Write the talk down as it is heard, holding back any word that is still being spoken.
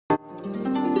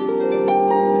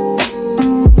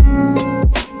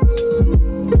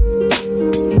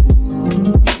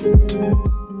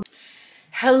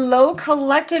Hello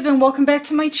collective and welcome back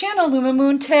to my channel, Lumen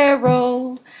Moon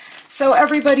Tarot. So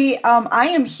everybody, I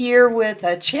am here with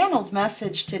a channeled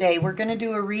message today. We're going to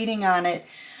do a reading on it.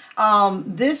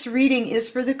 This reading is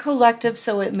for the collective,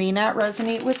 so it may not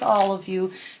resonate with all of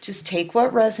you. Just take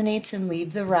what resonates and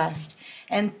leave the rest.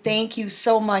 And thank you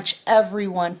so much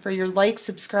everyone for your likes,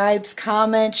 subscribes,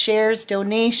 comments, shares,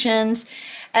 donations,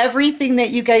 everything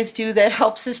that you guys do that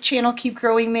helps this channel keep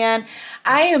growing, man.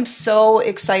 I am so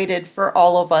excited for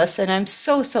all of us, and I'm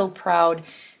so proud.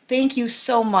 Thank you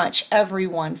so much,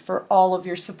 everyone, for all of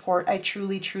your support. I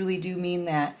truly do mean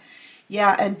that.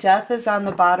 Yeah, and death is on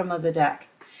the bottom of the deck.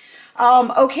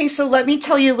 Okay, so let me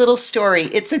tell you a little story.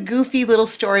 It's a goofy little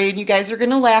story, and you guys are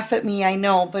going to laugh at me, I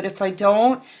know, but if I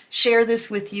don't share this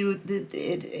with you,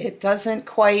 it doesn't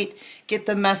quite get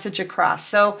the message across.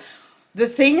 So the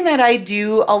thing that I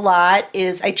do a lot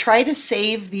is I try to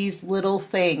save these little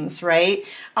things, right?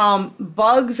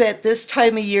 Bugs at this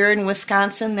time of year in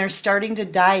Wisconsin, they're starting to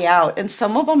die out, and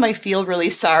some of them I feel really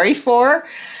sorry for.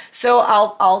 So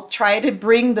I'll try to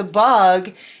bring the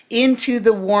bug into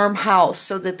the warm house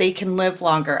so that they can live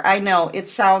longer. I know it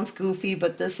sounds goofy,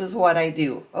 but this is what I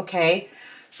do, okay?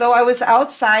 So I was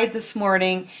outside this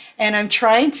morning and I'm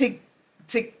trying to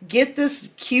get this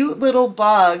cute little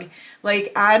bug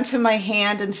like onto my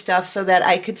hand and stuff so that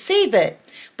I could save it.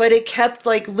 But it kept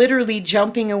like literally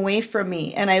jumping away from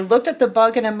me. And I looked at the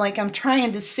bug and I'm like, I'm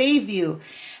trying to save you.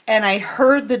 And I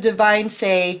heard the divine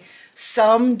say,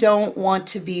 some don't want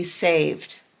to be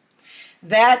saved.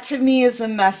 That to me is a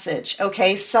message,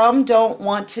 okay? Some don't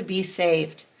want to be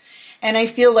saved. And I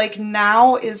feel like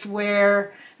now is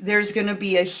where there's going to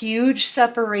be a huge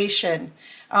separation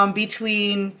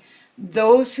between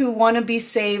those who want to be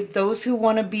saved, those who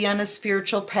want to be on a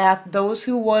spiritual path, those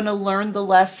who want to learn the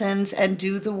lessons and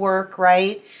do the work,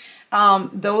 right?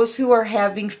 Those who are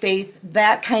having faith,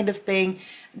 that kind of thing,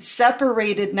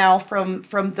 separated now from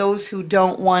those who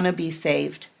don't want to be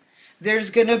saved.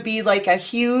 There's going to be like a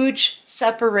huge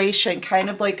separation, kind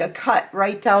of like a cut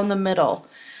right down the middle.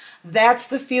 That's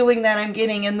the feeling that I'm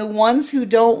getting. And the ones who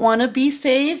don't want to be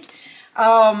saved,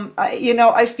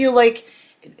 I feel like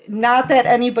not that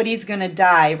anybody's going to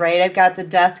die, right? I've got the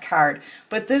death card.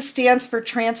 But this stands for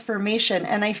transformation.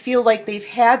 And I feel like they've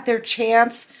had their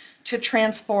chance to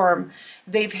transform.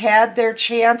 They've had their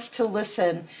chance to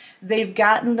listen. They've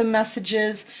gotten the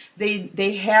messages.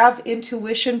 They have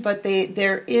intuition, but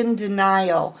they're in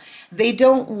denial. They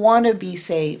don't want to be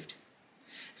saved.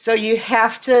 So you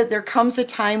have to, there comes a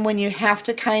time when you have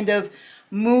to kind of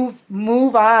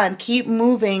move on, keep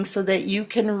moving so that you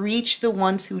can reach the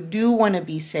ones who do want to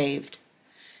be saved.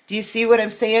 Do you see what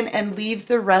I'm saying? And leave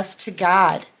the rest to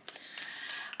God.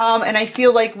 And I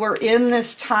feel like we're in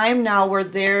this time now where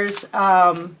there's,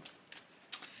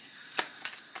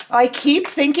 I keep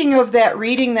thinking of that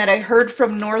reading that I heard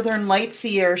from Northern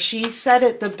Lightseer. She said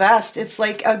it the best. It's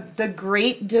like the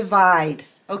great divide,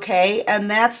 okay? And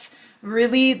that's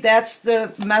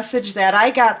the message that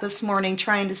I got this morning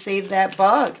trying to save that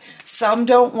bug. Some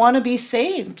don't want to be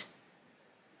saved.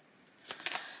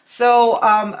 So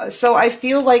I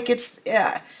feel like it's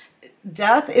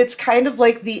death. It's kind of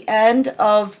like the end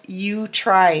of you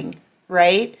trying,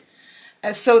 right?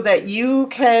 So that you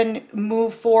can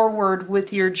move forward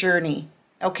with your journey,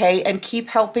 okay? And keep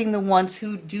helping the ones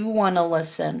who do want to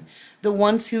listen, the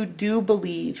ones who do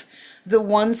believe, the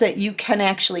ones that you can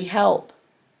actually help.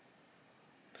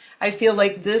 I feel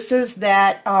like this is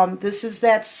that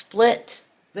split,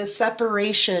 the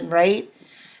separation, right?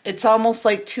 It's almost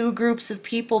like two groups of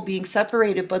people being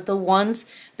separated, but the ones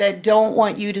that don't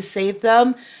want you to save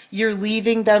them, you're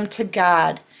leaving them to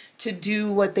God to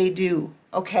do what they do,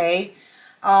 okay?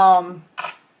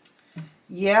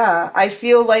 Yeah, I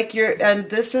feel like and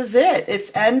this is it.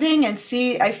 It's ending, and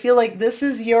see, I feel like this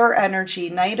is your energy,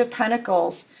 Knight of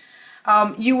Pentacles.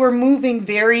 You were moving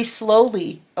very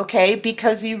slowly, okay,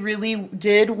 because you really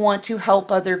did want to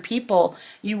help other people.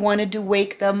 You wanted to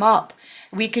wake them up.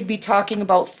 We could be talking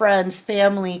about friends,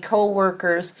 family,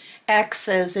 co-workers,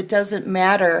 exes, it doesn't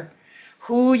matter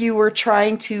who you were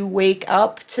trying to wake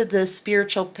up to the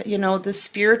spiritual, the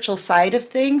spiritual side of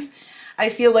things. I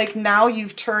feel like now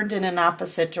you've turned in an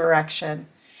opposite direction,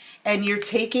 and you're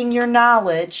taking your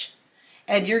knowledge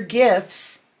and your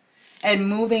gifts and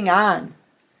moving on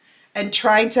and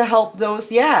trying to help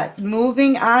those,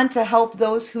 moving on to help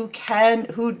those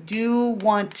who do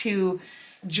want to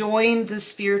join the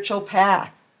spiritual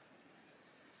path.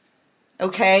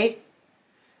 Okay?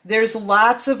 There's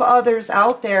lots of others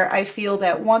out there, I feel,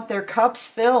 that want their cups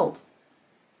filled.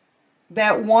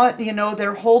 that want, you know,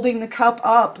 they're holding the cup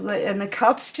up. And the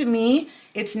cups, to me,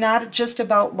 it's not just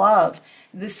about love.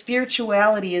 The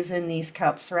spirituality is in these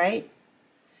cups, right?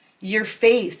 Your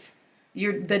faith,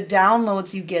 the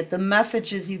downloads you get, the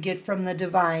messages you get from the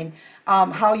divine,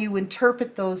 how you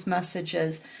interpret those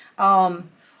messages,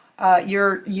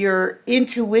 your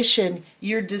intuition,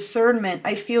 your discernment.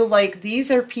 I feel like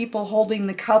these are people holding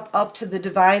the cup up to the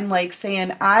divine, like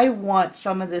saying, I want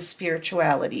some of this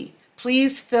spirituality.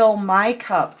 Please fill my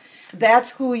cup.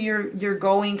 That's who you're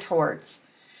going towards.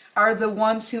 Are the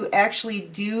ones who actually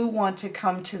do want to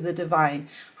come to the divine,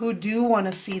 who do want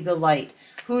to see the light,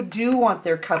 who do want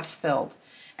their cups filled.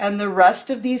 And the rest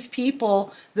of these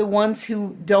people, the ones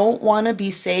who don't want to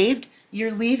be saved,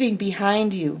 you're leaving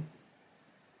behind you.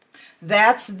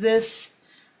 That's this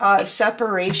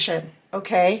separation,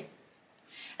 okay?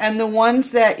 And the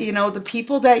ones that, you know, the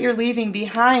people that you're leaving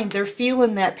behind, they're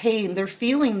feeling that pain. They're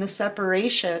feeling the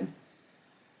separation.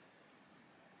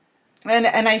 And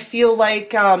I feel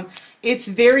like it's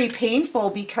very painful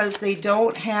because they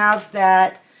don't have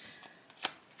that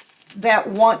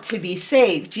want to be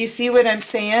saved. Do you see what I'm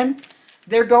saying?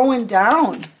 They're going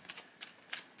down.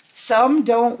 Some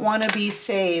don't want to be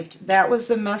saved. That was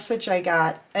the message I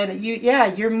got. And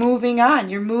you're moving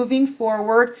on. You're moving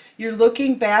forward. You're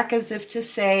looking back as if to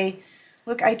say,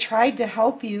 look, I tried to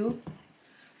help you.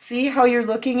 See how you're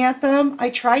looking at them?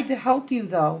 I tried to help you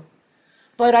though.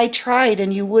 But I tried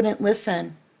and you wouldn't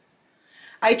listen.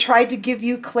 I tried to give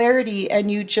you clarity and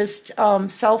you just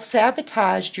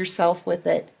self-sabotaged yourself with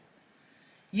it.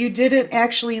 You didn't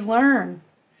actually learn.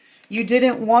 You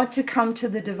didn't want to come to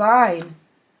the divine.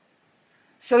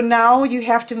 So now you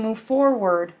have to move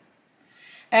forward.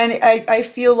 And I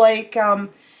feel like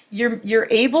you're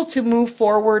able to move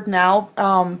forward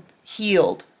now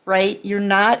healed, right? You're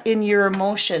not in your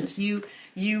emotions.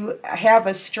 You have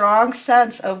a strong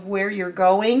sense of where you're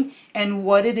going and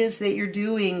what it is that you're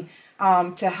doing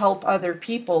to help other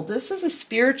people. This is a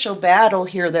spiritual battle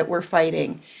here that we're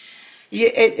fighting.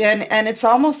 And it's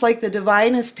almost like the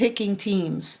divine is picking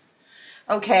teams,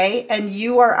 okay? And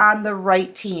you are on the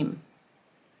right team.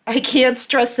 I can't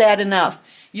stress that enough.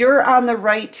 You're on the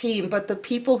right team, but the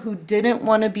people who didn't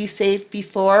want to be saved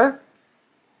before,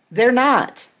 they're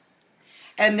not.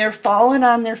 And they're falling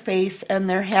on their face and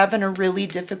they're having a really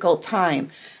difficult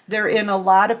time. They're in a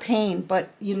lot of pain, but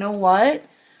you know what?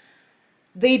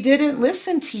 They didn't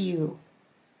listen to you.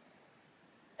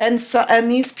 And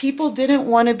these people didn't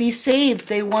want to be saved.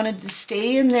 They wanted to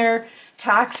stay in their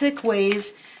toxic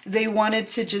ways. They wanted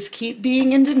to just keep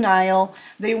being in denial.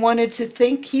 They wanted to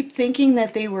keep thinking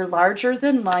that they were larger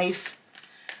than life,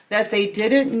 that they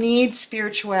didn't need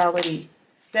spirituality,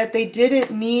 that they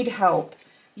didn't need help.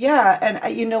 Yeah,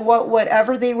 and you know what?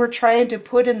 Whatever they were trying to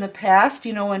put in the past,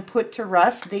 you know, and put to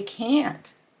rest, they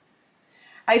can't.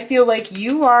 I feel like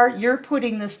you're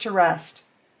putting this to rest.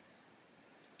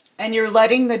 And you're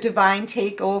letting the divine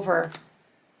take over.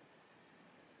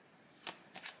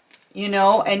 You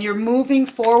know, and you're moving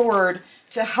forward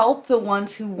to help the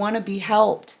ones who want to be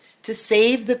helped, to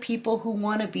save the people who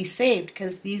want to be saved,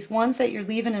 because these ones that you're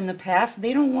leaving in the past,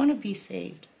 they don't want to be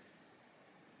saved.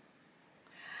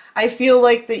 I feel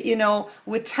like that, you know,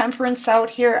 with Temperance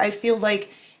out here, I feel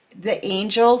like the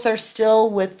angels are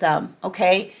still with them,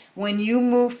 okay? When you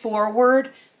move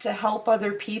forward to help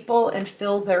other people and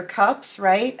fill their cups,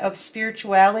 right, of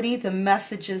spirituality, the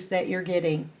messages that you're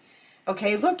getting.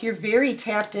 Okay, look, you're very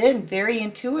tapped in, very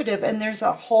intuitive, and there's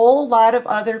a whole lot of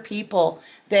other people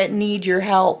that need your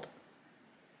help.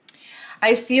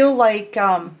 I feel like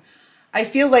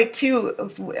too,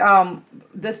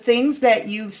 the things that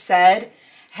you've said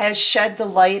has shed the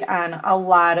light on a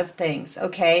lot of things,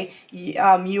 okay?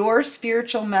 Your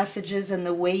spiritual messages and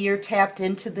the way you're tapped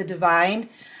into the divine,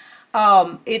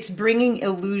 it's bringing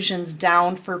illusions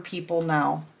down for people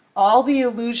now. All the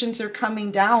illusions are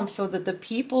coming down so that the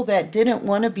people that didn't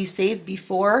want to be saved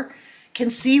before can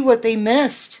see what they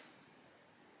missed.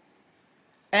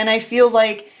 And I feel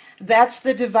like that's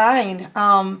the divine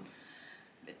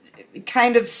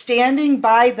kind of standing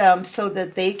by them so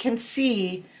that they can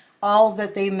see all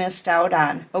that they missed out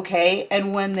on, okay?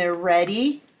 And when they're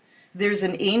ready, there's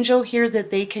an angel here that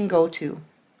they can go to.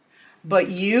 But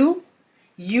you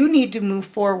need to move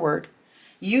forward.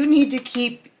 You need to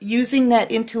keep using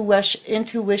that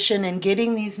intuition and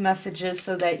getting these messages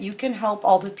so that you can help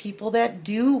all the people that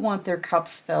do want their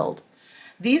cups filled.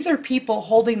 These are people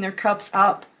holding their cups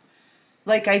up.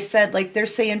 Like I said, like they're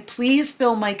saying, please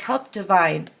fill my cup,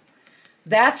 divine.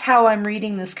 That's how I'm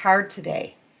reading this card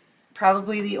today.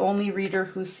 Probably the only reader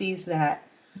who sees that.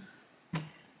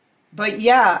 But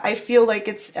yeah, I feel like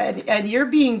it's, and you're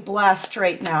being blessed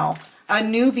right now. a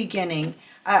new beginning.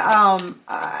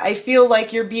 I feel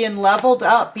like you're being leveled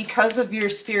up because of your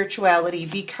spirituality,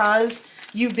 because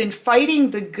you've been fighting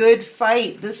the good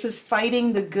fight. This is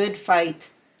fighting the good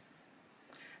fight.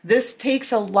 This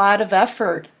takes a lot of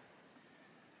effort.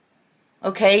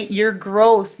 Okay, your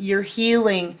growth, your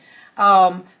healing,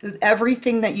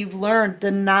 everything that you've learned,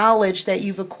 the knowledge that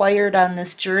you've acquired on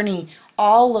this journey,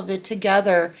 all of it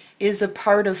together is a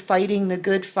part of fighting the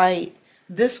good fight.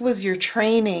 This was your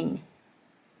training.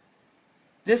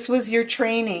 This was your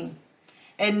training.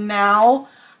 And now,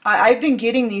 I've been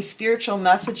getting these spiritual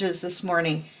messages this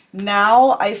morning.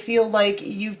 Now I feel like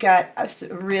you've got a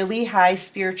really high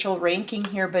spiritual ranking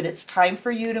here, but it's time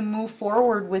for you to move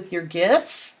forward with your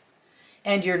gifts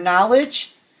and your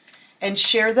knowledge and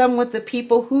share them with the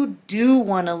people who do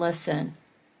want to listen.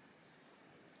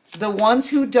 The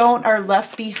ones who don't are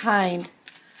left behind.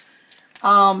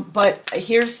 But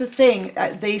here's the thing,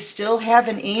 they still have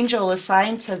an angel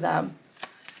assigned to them.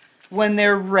 When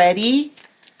they're ready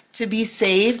to be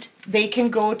saved, they can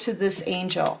go to this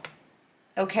angel.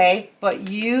 Okay? But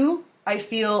you, I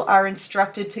feel, are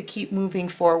instructed to keep moving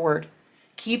forward.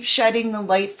 Keep shedding the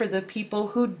light for the people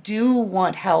who do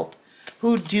want help,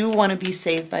 who do want to be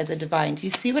saved by the divine. Do you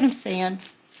see what I'm saying?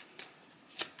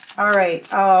 All right.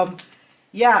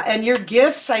 Yeah, and your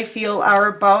gifts, I feel, are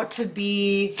about to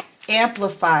be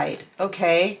amplified.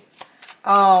 Okay?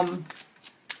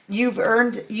 You've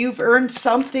earned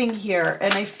something here,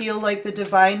 and I feel like the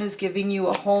divine is giving you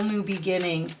a whole new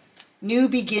beginning. New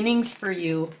beginnings for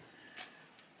you.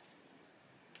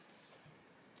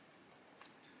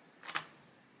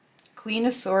 Queen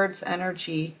of Swords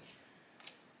energy.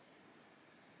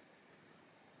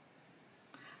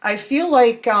 I feel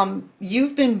like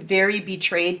you've been very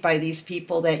betrayed by these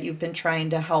people that you've been trying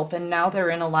to help, and now they're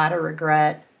in a lot of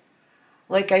regret.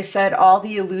 Like I said, all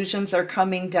the illusions are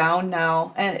coming down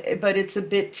now, but it's a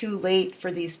bit too late for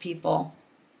these people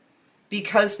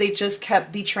because they just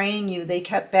kept betraying you. They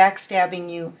kept backstabbing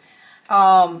you.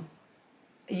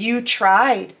 You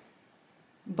tried,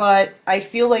 but I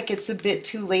feel like it's a bit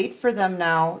too late for them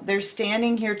now. They're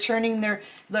standing here turning their,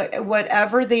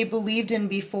 whatever they believed in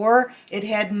before, it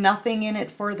had nothing in it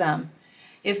for them.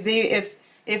 If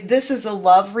this is a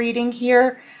love reading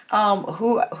here,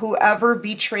 whoever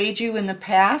betrayed you in the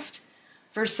past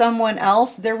for someone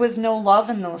else, there was no love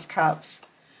in those cups.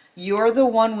 You're the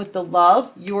one with the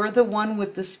love. You're the one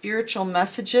with the spiritual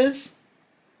messages.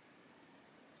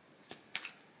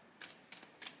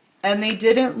 And they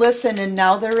didn't listen, and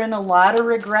now they're in a lot of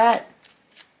regret.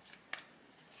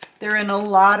 They're in a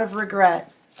lot of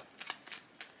regret.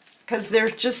 Because there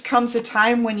just comes a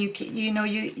time when you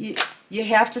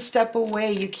have to step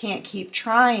away. You can't keep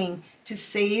trying to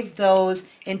save those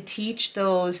and teach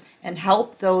those and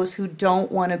help those who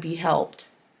don't want to be helped.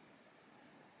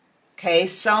 Okay,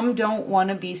 some don't want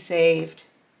to be saved.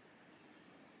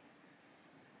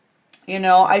 You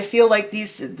know, I feel like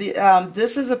this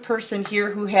is a person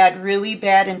here who had really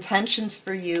bad intentions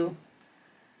for you.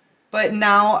 But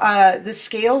now the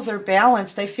scales are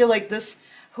balanced. I feel like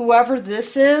whoever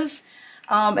this is,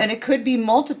 and it could be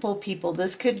multiple people.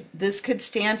 This could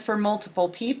stand for multiple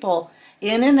people.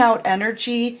 In and out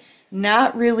energy,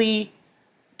 not really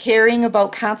caring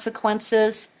about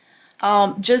consequences,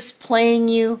 just playing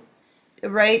you,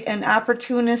 right? An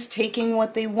opportunist taking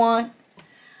what they want.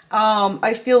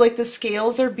 I feel like the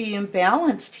scales are being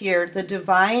balanced here. The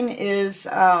divine is,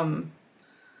 the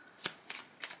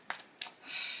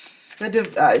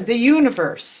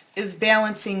universe is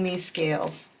balancing these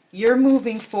scales. You're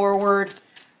moving forward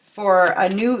for a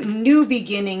new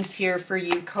beginnings here for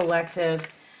you,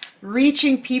 collective.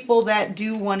 Reaching people that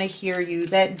do want to hear you,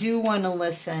 that do want to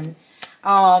listen.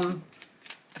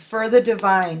 For the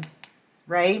divine,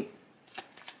 right?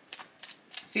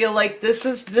 Feel like this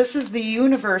is the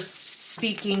universe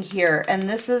speaking here, and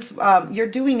this is you're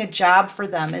doing a job for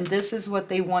them, and this is what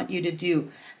they want you to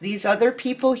do. These other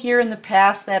people here in the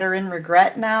past that are in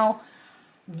regret now,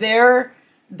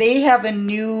 they have a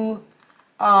new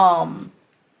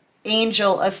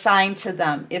angel assigned to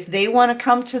them. If they want to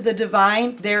come to the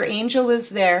divine, their angel is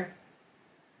there.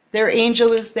 Their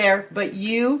angel is there, but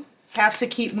you have to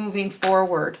keep moving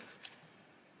forward.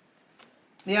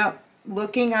 Yep.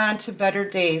 Looking on to better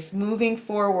days, moving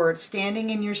forward, standing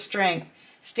in your strength,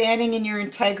 standing in your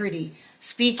integrity,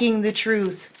 speaking the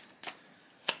truth,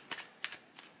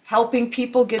 helping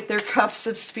people get their cups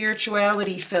of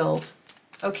spirituality filled,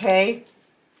 okay?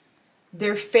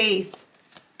 Their faith,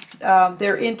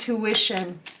 their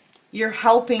intuition. You're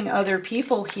helping other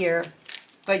people here,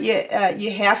 but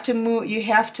you have to move. You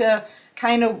have to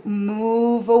kind of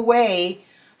move away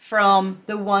from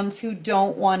the ones who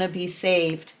don't want to be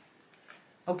saved.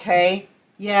 Okay?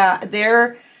 Yeah,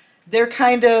 they're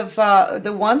kind of,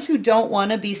 the ones who don't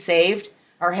want to be saved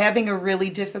are having a really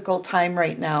difficult time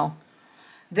right now.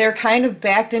 They're kind of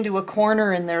backed into a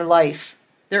corner in their life.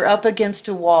 They're up against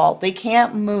a wall. They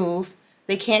can't move.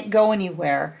 They can't go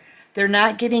anywhere. They're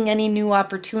not getting any new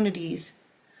opportunities.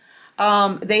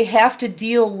 They have to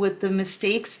deal with the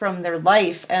mistakes from their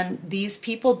life, and these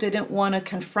people didn't want to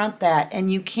confront that.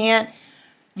 And you can't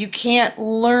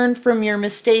learn from your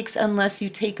mistakes unless you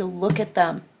take a look at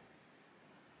them.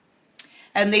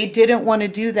 And they didn't want to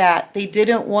do that. They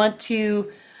didn't want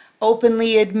to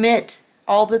openly admit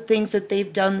all the things that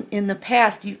they've done in the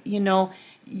past. You know,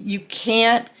 you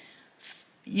can't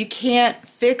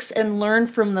fix and learn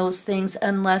from those things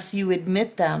unless you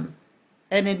admit them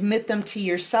and admit them to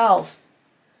yourself.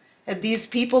 And these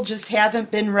people just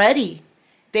haven't been ready.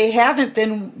 They haven't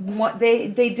been, they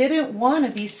didn't want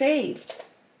to be saved.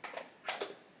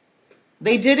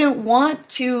 They didn't want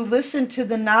to listen to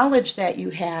the knowledge that you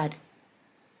had.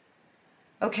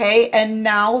 Okay, and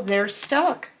now they're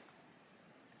stuck.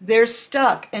 They're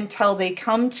stuck until they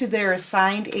come to their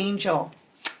assigned angel.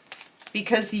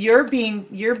 Because you're being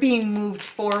moved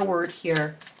forward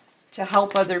here to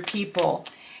help other people.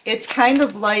 It's kind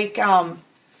of like,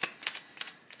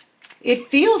 it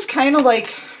feels kind of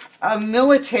like a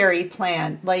military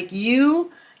plan. Like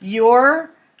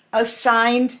you're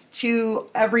assigned to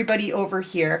everybody over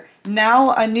here.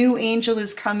 Now a new angel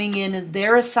is coming in and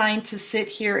they're assigned to sit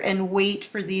here and wait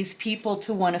for these people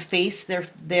to want to face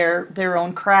their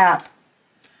own crap.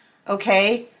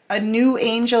 Okay? A new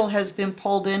angel has been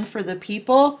pulled in for the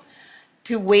people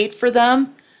to wait for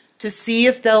them, to see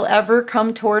if they'll ever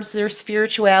come towards their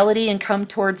spirituality and come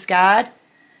towards God.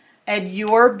 And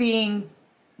you're being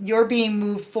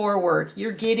moved forward.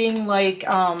 You're getting like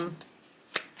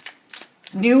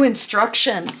new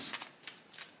instructions.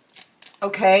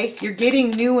 Okay? You're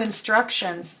getting new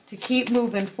instructions to keep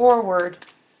moving forward.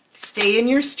 Stay in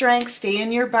your strength, stay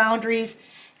in your boundaries,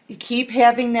 keep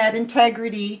having that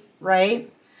integrity,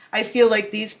 right? I feel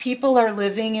like these people are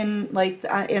living in like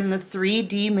in the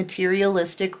 3D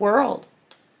materialistic world.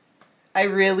 I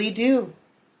really do.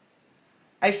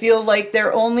 I feel like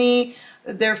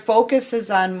their focus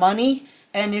is on money,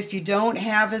 and if you don't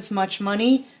have as much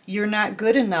money, you're not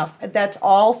good enough. That's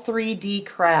all 3D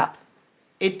crap.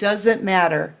 It doesn't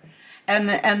matter. And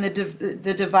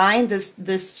the divine,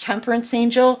 this temperance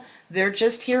angel, they're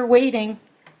just here waiting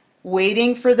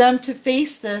for them to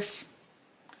face this,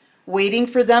 waiting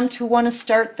for them to want to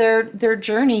start their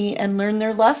journey and learn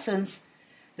their lessons.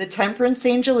 The temperance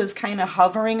angel is kind of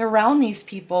hovering around these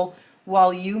people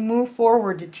while you move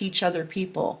forward to teach other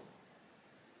people.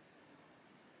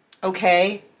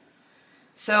 Okay?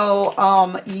 So,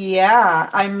 yeah,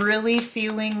 I'm really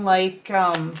feeling like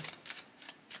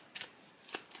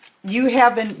you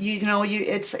haven't,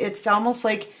 it's almost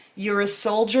like you're a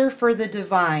soldier for the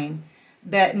divine,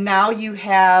 that now you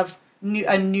have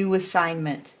a new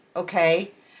assignment,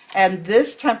 okay? And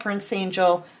this temperance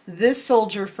angel, this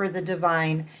soldier for the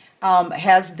divine,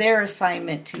 has their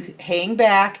assignment to hang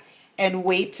back and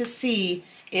wait to see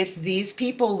if these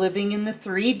people living in the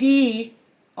 3D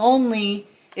only,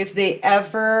 if they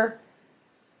ever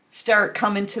start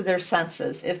coming to their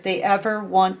senses, if they ever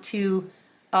want to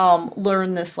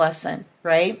learn this lesson,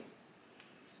 right?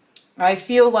 I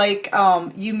feel like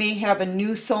you may have a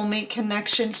new soulmate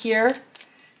connection here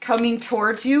coming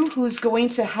towards you who's going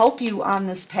to help you on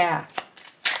this path.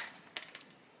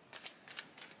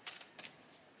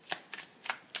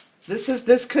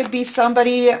 This could be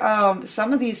somebody,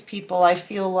 some of these people I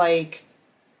feel like,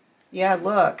 yeah,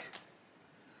 look.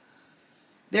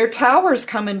 Their tower's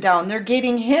coming down. They're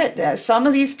getting hit. Some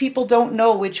of these people don't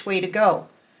know which way to go.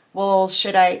 Well,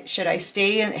 should I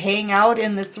stay and hang out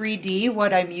in the 3D,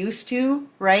 what I'm used to,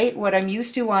 right? What I'm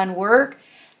used to on work,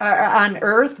 on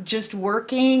Earth, just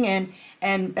working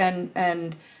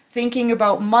and thinking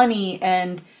about money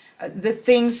and the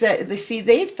things that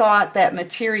they thought that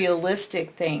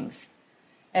materialistic things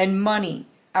and money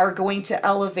are going to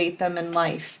elevate them in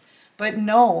life. But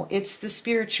no, it's the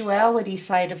spirituality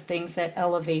side of things that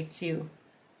elevates you.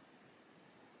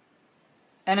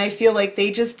 And I feel like they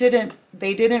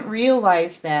didn't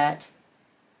realize that.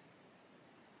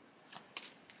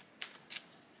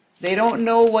 They don't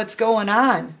know what's going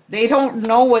on. They don't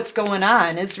know what's going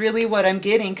on is really what I'm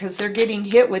getting, because they're getting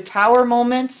hit with tower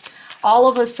moments. All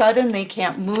of a sudden they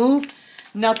can't move.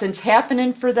 Nothing's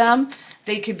happening for them.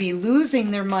 They could be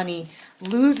losing their money,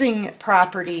 losing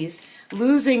properties,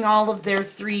 losing all of their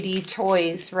 3D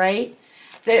toys, right?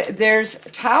 There's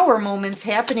tower moments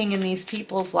happening in these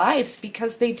people's lives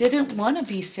because they didn't want to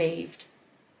be saved.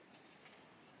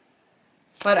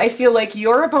 But I feel like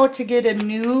you're about to get a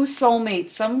new soulmate,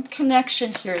 some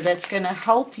connection here that's going to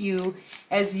help you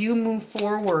as you move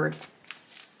forward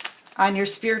on your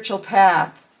spiritual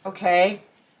path, okay?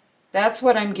 That's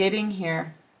what I'm getting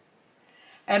here.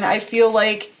 And I feel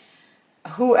like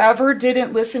whoever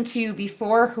didn't listen to you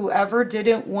before, whoever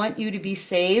didn't want you to be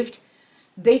saved,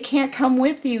 they can't come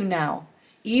with you now.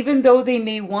 Even though they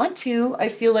may want to, I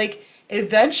feel like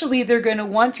eventually they're going to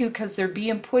want to because they're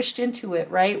being pushed into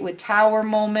it, right? With tower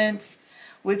moments,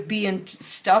 with being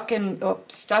stuck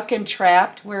and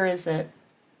trapped. Where is it?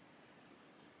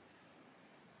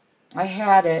 I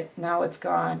had it. Now it's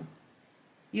gone.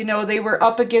 You know, they were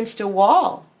up against a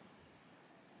wall.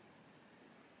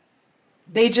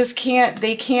 They just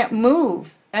can't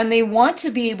move. And they want to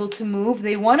be able to move.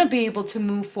 They want to be able to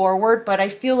move forward, but I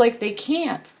feel like they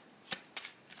can't.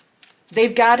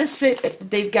 They've got to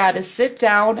sit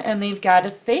down and they've got to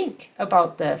think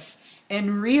about this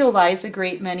and realize a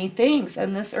great many things.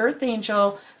 And this earth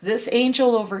angel, this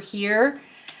angel over here,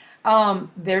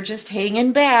 they're just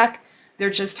hanging back. They're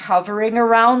just hovering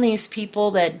around these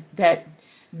people that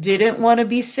didn't want to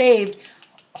be saved,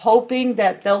 hoping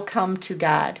that they'll come to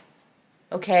God.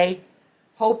 Okay?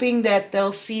 Hoping that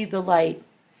they'll see the light.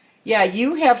 Yeah,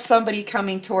 you have somebody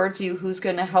coming towards you who's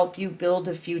going to help you build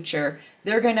a future.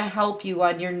 They're going to help you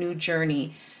on your new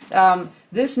journey.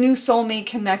 This new soulmate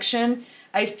connection,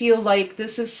 I feel like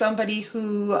this is somebody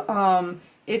who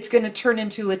it's going to turn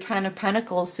into a Ten of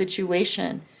Pentacles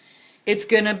situation.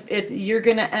 You're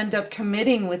going to end up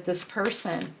committing with this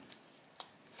person.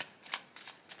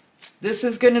 This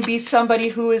is going to be somebody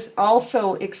who is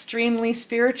also extremely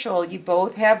spiritual. You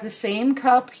both have the same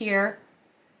cup here.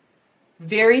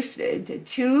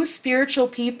 Two spiritual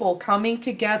people coming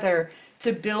together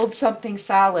to build something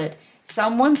solid.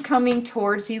 Someone's coming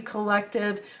towards you,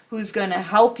 collective, who's going to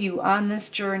help you on this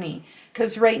journey.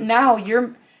 Because right now,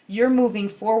 you're moving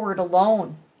forward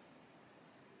alone.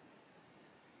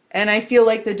 And I feel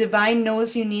like the divine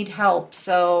knows you need help,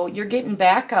 so you're getting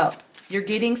backup. You're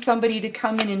getting somebody to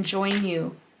come in and join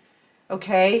you,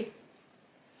 okay?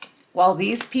 While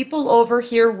these people over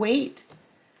here wait.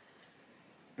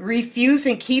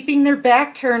 Refusing, keeping their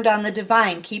back turned on the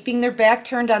divine, keeping their back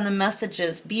turned on the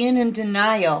messages, being in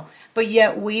denial, but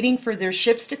yet waiting for their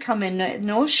ships to come in.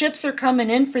 No ships are coming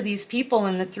in for these people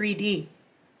in the 3D.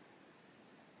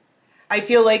 I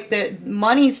feel like the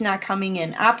money's not coming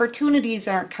in. Opportunities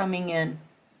aren't coming in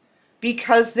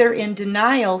because they're in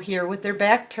denial here with their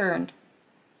back turned.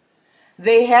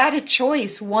 They had a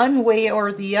choice one way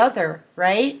or the other,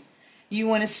 right? You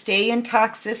want to stay in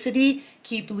toxicity,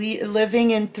 keep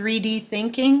living in 3D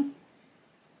thinking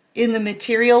in the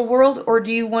material world, or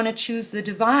do you want to choose the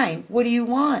divine? What do you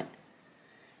want?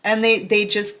 And they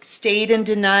just stayed in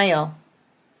denial.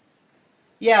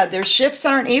 Yeah, their ships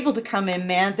aren't able to come in,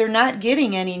 man. They're not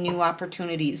getting any new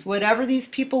opportunities. Whatever these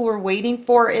people were waiting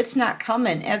for, it's not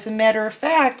coming. As a matter of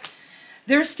fact,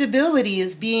 their stability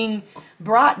is being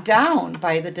brought down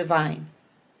by the divine.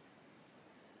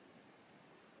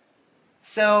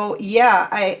 So, yeah,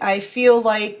 I feel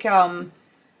like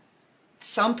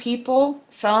some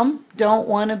don't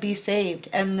want to be saved.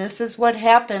 And this is what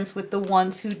happens with the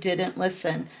ones who didn't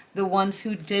listen, the ones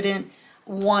who didn't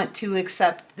want to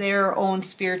accept their own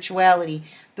spirituality,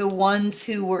 the ones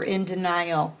who were in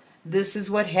denial. This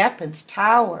is what happens.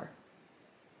 Tower.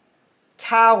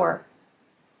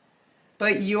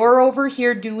 But you're over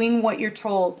here doing what you're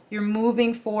told. You're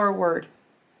moving forward.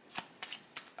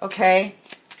 Okay?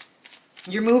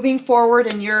 You're moving forward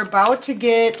and you're about to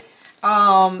get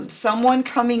someone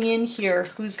coming in here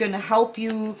who's going to help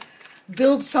you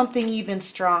build something even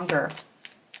stronger.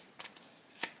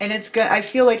 And I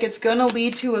feel like it's going to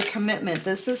lead to a commitment.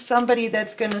 This is somebody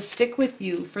that's going to stick with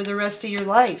you for the rest of your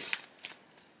life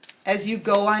as you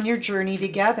go on your journey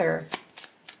together.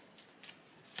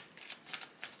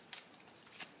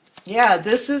 Yeah,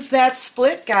 this is that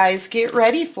split, guys. Get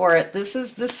ready for it. This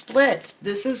is the split.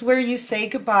 This is where you say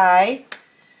goodbye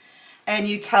and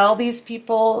you tell these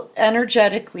people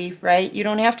energetically, right? You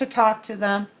don't have to talk to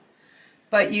them,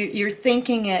 but you're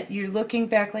thinking it. You're looking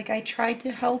back like, I tried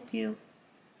to help you.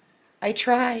 I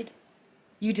tried.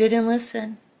 You didn't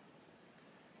listen.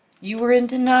 You were in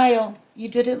denial. You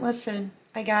didn't listen.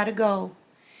 I gotta go.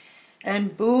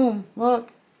 And boom,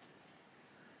 look.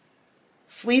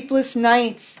 Sleepless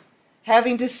nights.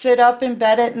 Having to sit up in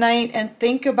bed at night and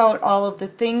think about all of the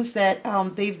things that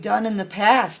they've done in the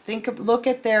past. Look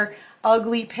at their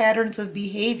ugly patterns of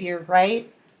behavior,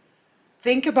 right?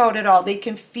 Think about it all. They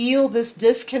can feel this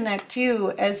disconnect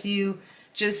too as you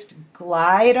just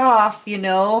glide off, you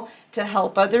know, to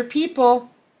help other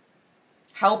people,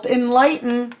 help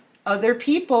enlighten other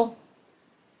people.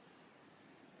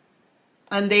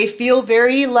 And they feel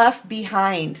very left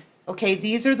behind. Okay,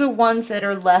 these are the ones that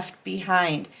are left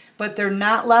behind, but they're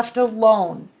not left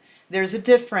alone. There's a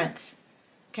difference.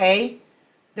 Okay,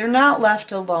 they're not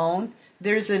left alone.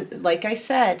 There's like I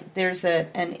said, there's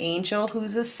an angel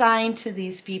who's assigned to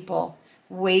these people,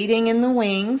 waiting in the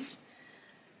wings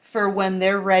for when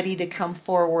they're ready to come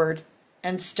forward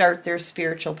and start their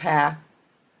spiritual path.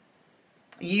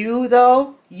 You,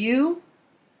 though, you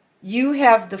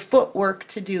have the footwork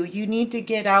to do. You need to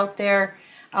get out there,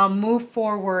 move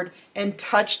forward, and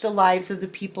touch the lives of the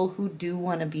people who do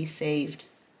want to be saved.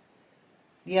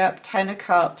 Yep, 10 of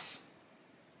Cups.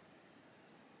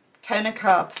 10 of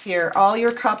Cups here. All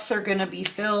your cups are going to be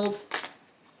filled.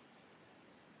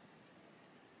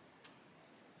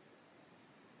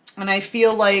 And I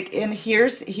feel like, and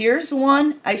here's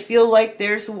one, I feel like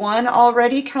there's one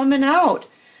already coming out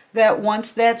that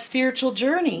wants that spiritual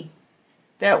journey,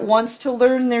 that wants to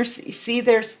learn their, see,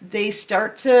 they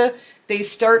start to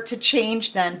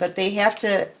change then, but they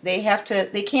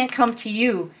can't come to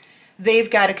you. They've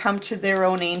got to come to their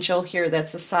own angel here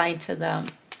that's assigned to them.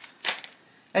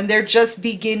 And they're just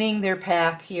beginning their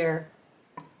path here.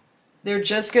 They're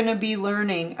just going to be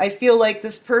learning. I feel like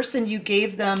this person, you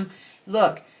gave them,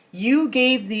 look, you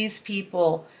gave these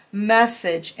people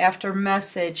message after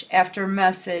message after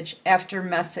message after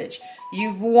message.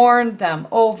 You've warned them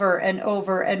over and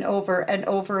over and over and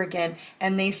over again,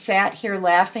 and they sat here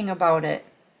laughing about it.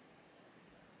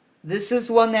 This is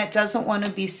one that doesn't want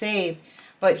to be saved.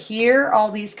 But here,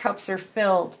 all these cups are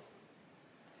filled.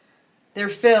 They're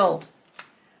filled.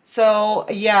 So,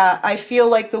 yeah, I feel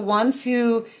like the ones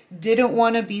who didn't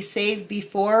want to be saved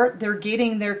before, they're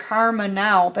getting their karma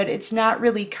now, but it's not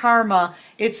really karma.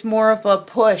 It's more of a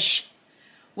push.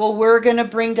 Well, we're going to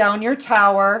bring down your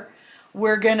tower.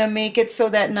 We're going to make it so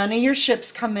that none of your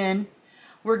ships come in.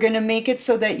 We're going to make it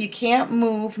so that you can't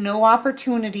move, no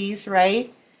opportunities,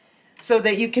 right? So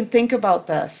that you can think about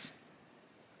this.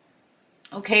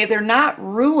 Okay, they're not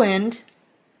ruined,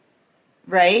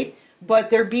 right? But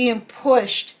they're being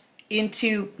pushed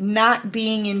into not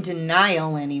being in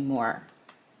denial anymore,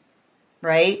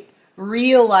 right?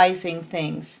 Realizing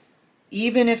things,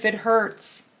 even if it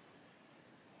hurts.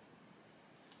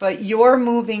 But you're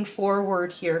moving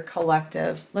forward here,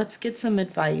 collective. Let's get some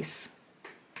advice.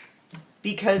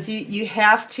 Because you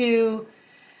have to,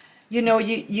 you know,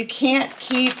 you can't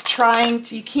keep trying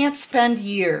to, you can't spend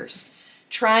years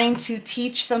trying to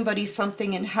teach somebody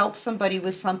something and help somebody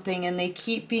with something, and they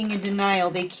keep being in denial.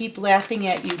 They keep laughing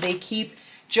at you. They keep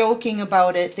joking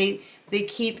about it. They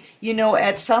keep, you know,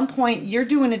 at some point you're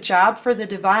doing a job for the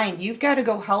divine. You've got to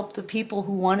go help the people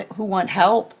who want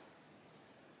help.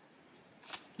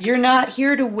 You're not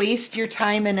here to waste your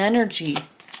time and energy.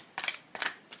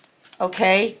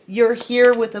 Okay? You're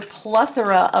here with a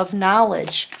plethora of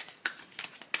knowledge.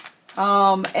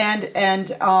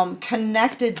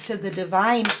 Connected to the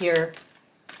divine here.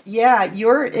 Yeah,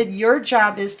 your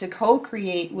job is to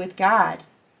co-create with God.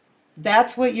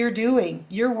 That's what you're doing.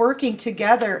 You're working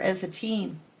together as a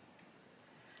team.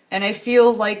 And I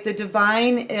feel like the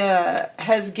divine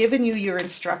has given you your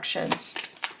instructions.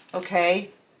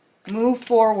 Okay? Move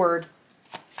forward.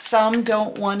 Some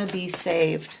don't want to be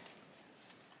saved.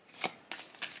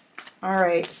 All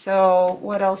right, so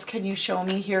what else can you show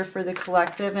me here for the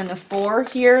collective? And a 4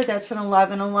 here, that's an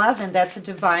 1111. That's a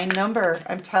divine number.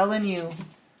 I'm telling you.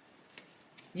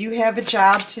 You have a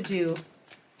job to do.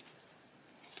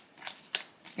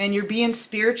 And you're being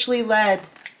spiritually led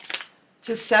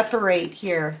to separate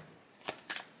here.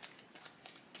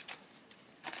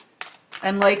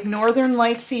 And like Northern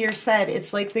Lightseer said,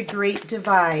 it's like the Great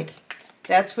Divide.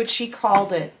 That's what she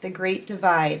called it, the Great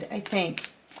Divide, I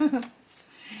think.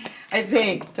 I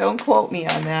think. Don't quote me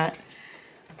on that.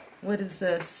 What is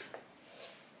this?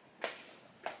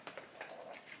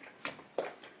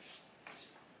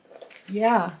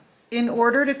 Yeah. In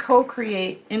order to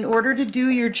co-create, in order to do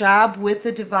your job with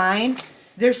the divine,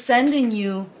 they're sending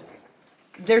you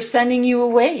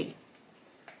away.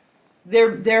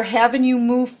 They're having you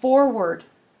move forward.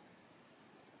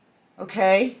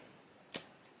 Okay?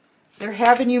 They're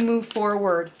having you move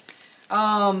forward.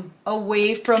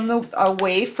 Away from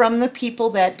the people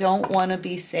that don't want to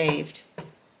be saved.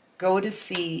 Go to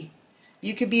sea.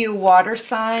 You could be a water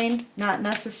sign, not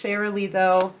necessarily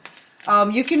though.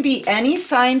 You can be any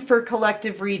sign for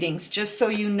collective readings, just so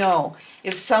you know.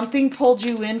 If something pulled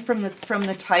you in from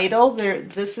the title,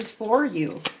 this is for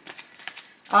you.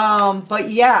 But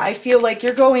yeah, I feel like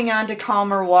you're going on to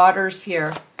calmer waters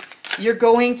here. You're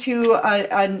going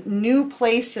to new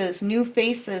places, new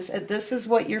faces, and this is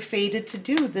what you're fated to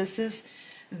do. This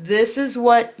is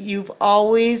what you've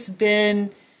always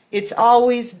been. It's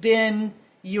always been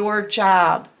your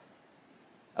job.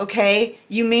 Okay?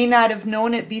 You may not have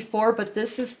known it before, but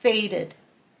this is fated.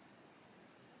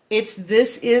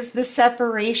 This is the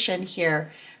separation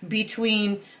here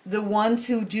between the ones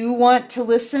who do want to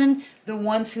listen, the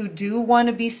ones who do want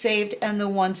to be saved, and the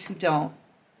ones who don't.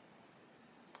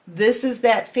 This is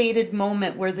that fated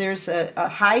moment where there's a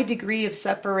high degree of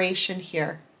separation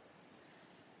here.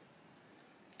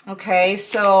 Okay,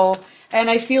 so, and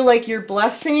I feel like your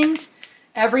blessings,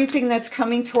 everything that's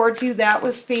coming towards you, that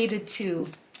was fated too.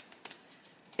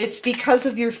 It's because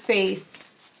of your faith,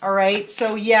 all right?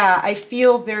 So yeah, I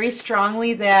feel very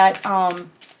strongly that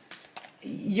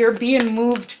you're being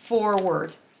moved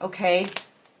forward, okay?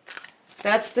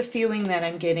 That's the feeling that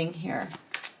I'm getting here.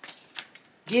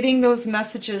 Getting those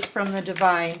messages from the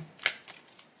divine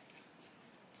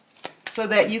so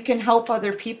that you can help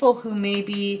other people who may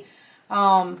be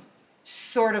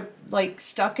sort of like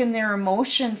stuck in their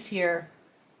emotions here.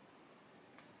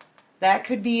 That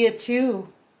could be it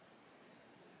too.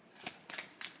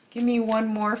 Give me one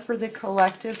more for the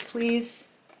collective, please.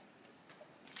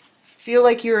 Feel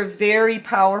like you're a very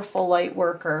powerful light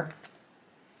worker.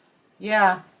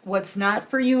 Yeah, what's not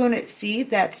for you, and see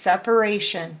that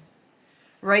separation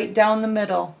right down the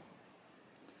middle.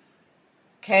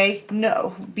 Okay,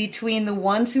 no, between the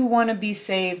ones who want to be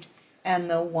saved and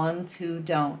the ones who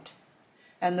don't.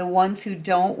 And the ones who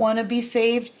don't want to be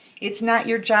saved, it's not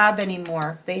your job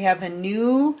anymore. They have a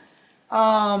new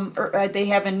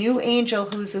angel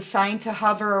who's assigned to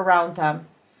hover around them.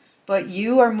 But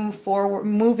you are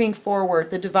moving forward.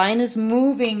 The divine is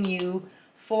moving you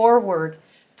forward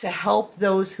to help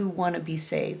those who want to be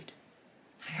saved.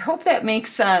 I hope that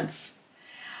makes sense.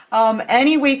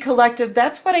 Anyway, collective,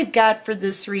 that's what I've got for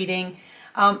this reading.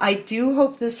 I do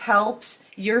hope this helps.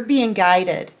 You're being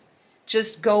guided.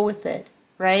 Just go with it,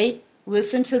 right?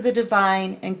 Listen to the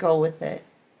divine and go with it.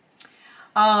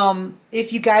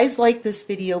 If you guys like this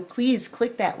video, please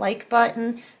click that like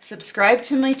button, subscribe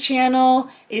to my channel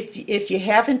if you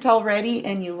haven't already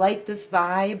and you like this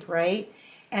vibe, right?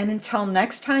 And until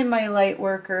next time, my light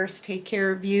workers, take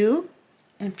care of you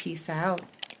and peace out.